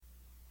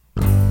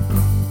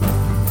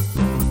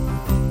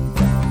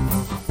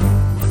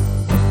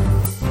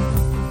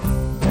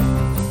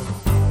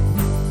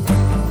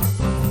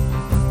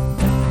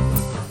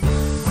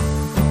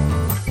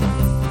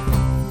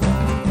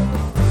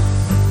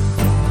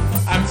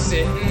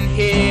sitting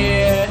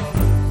here,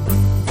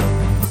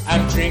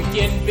 I'm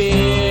drinking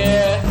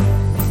beer.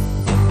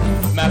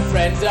 My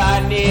friends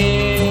are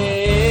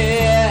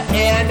near,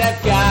 and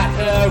I've got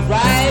her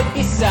right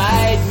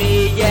beside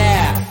me.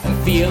 Yeah, I'm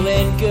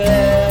feeling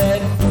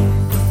good,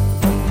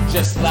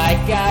 just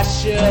like I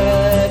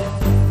should.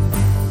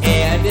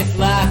 And if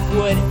life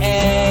would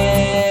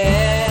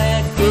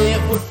end,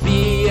 it would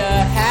be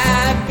a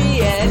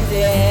happy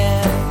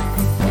ending.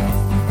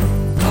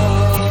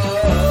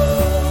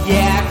 Oh,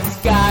 yeah, 'cause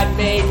God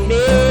made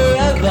me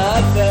a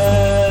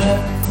lover.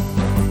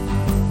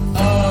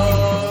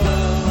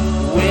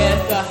 Oh,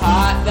 with a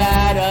heart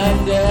that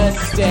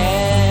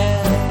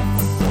understands.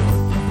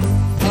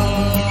 Oh,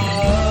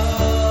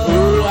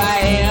 who I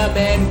am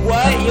and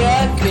what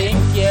you're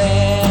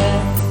thinking.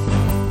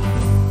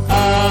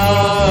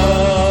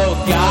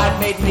 Oh, God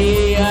made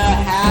me a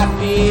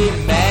happy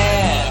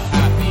man.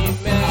 Happy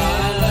man.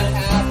 I'm a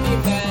happy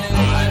man.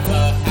 I'm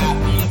a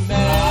happy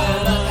man.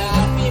 I'm a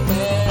happy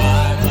man.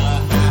 I'm a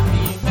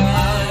happy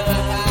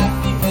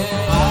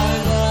man.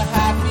 I'm a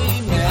happy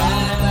man.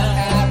 I'm a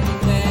happy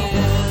man.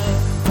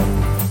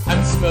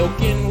 I'm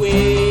smoking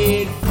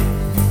weed.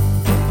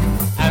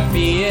 I'm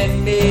being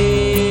me.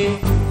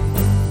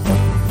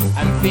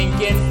 I'm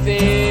thinking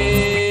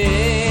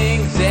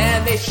things, and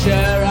they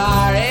sure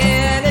are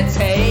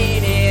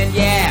entertaining.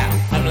 Yeah,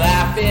 I'm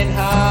laughing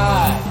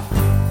hard,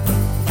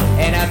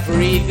 and I'm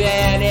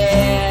breathing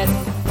in.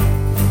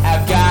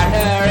 I've got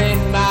her in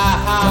my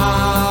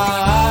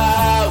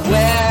heart,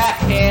 where I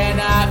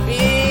cannot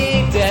be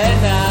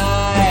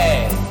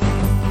denied.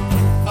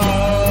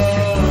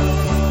 Oh,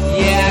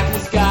 yeah,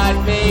 'cause God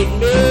made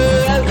me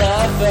a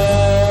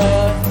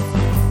lover.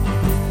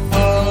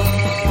 Oh,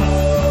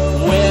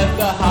 with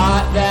a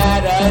heart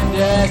that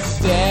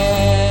understands.